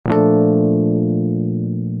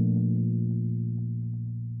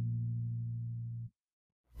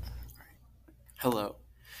Hello,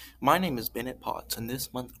 my name is Bennett Potts, and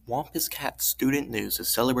this month Wampus Cat Student News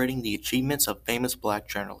is celebrating the achievements of famous black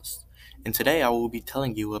journalists. And today I will be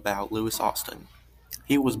telling you about Louis Austin.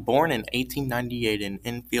 He was born in 1898 in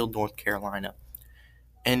Enfield, North Carolina.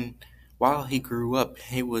 And while he grew up,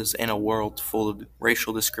 he was in a world full of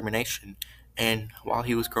racial discrimination. And while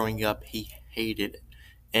he was growing up, he hated it.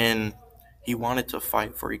 And he wanted to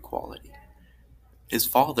fight for equality. His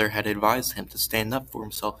father had advised him to stand up for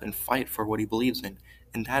himself and fight for what he believes in,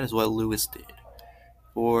 and that is what Lewis did.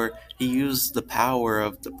 For he used the power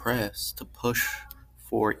of the press to push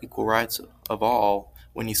for equal rights of all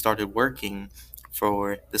when he started working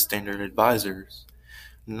for the Standard Advisors,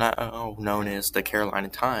 now known as the Carolina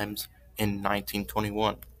Times, in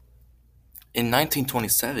 1921. In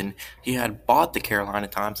 1927, he had bought the Carolina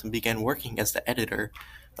Times and began working as the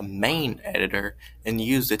main editor, and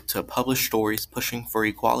used it to publish stories pushing for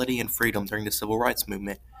equality and freedom during the Civil Rights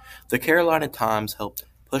Movement. The Carolina Times helped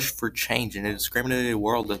push for change in a discriminated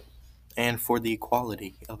world and for the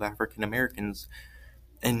equality of African Americans.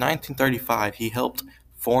 In 1935, he helped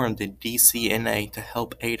form the DCNA to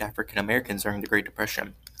help aid African Americans during the Great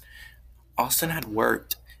Depression. Austin had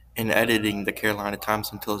worked in editing the Carolina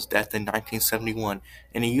Times until his death in 1971,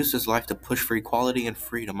 and he used his life to push for equality and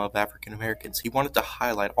freedom of African Americans. He wanted to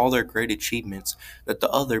highlight all their great achievements that the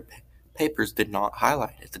other papers did not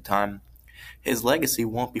highlight at the time. His legacy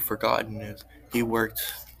won't be forgotten as he worked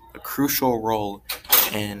a crucial role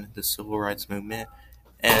in the Civil Rights Movement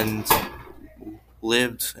and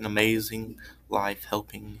lived an amazing life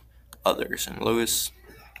helping others. And Lewis,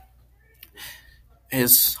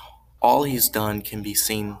 his all he's done can be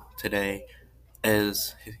seen today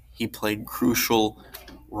as he played crucial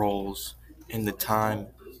roles in the time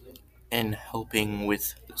in helping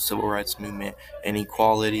with the civil rights movement and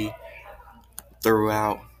equality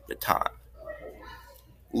throughout the time.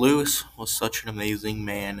 Lewis was such an amazing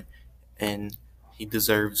man, and he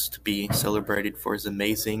deserves to be celebrated for his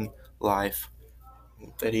amazing life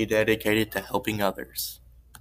that he dedicated to helping others.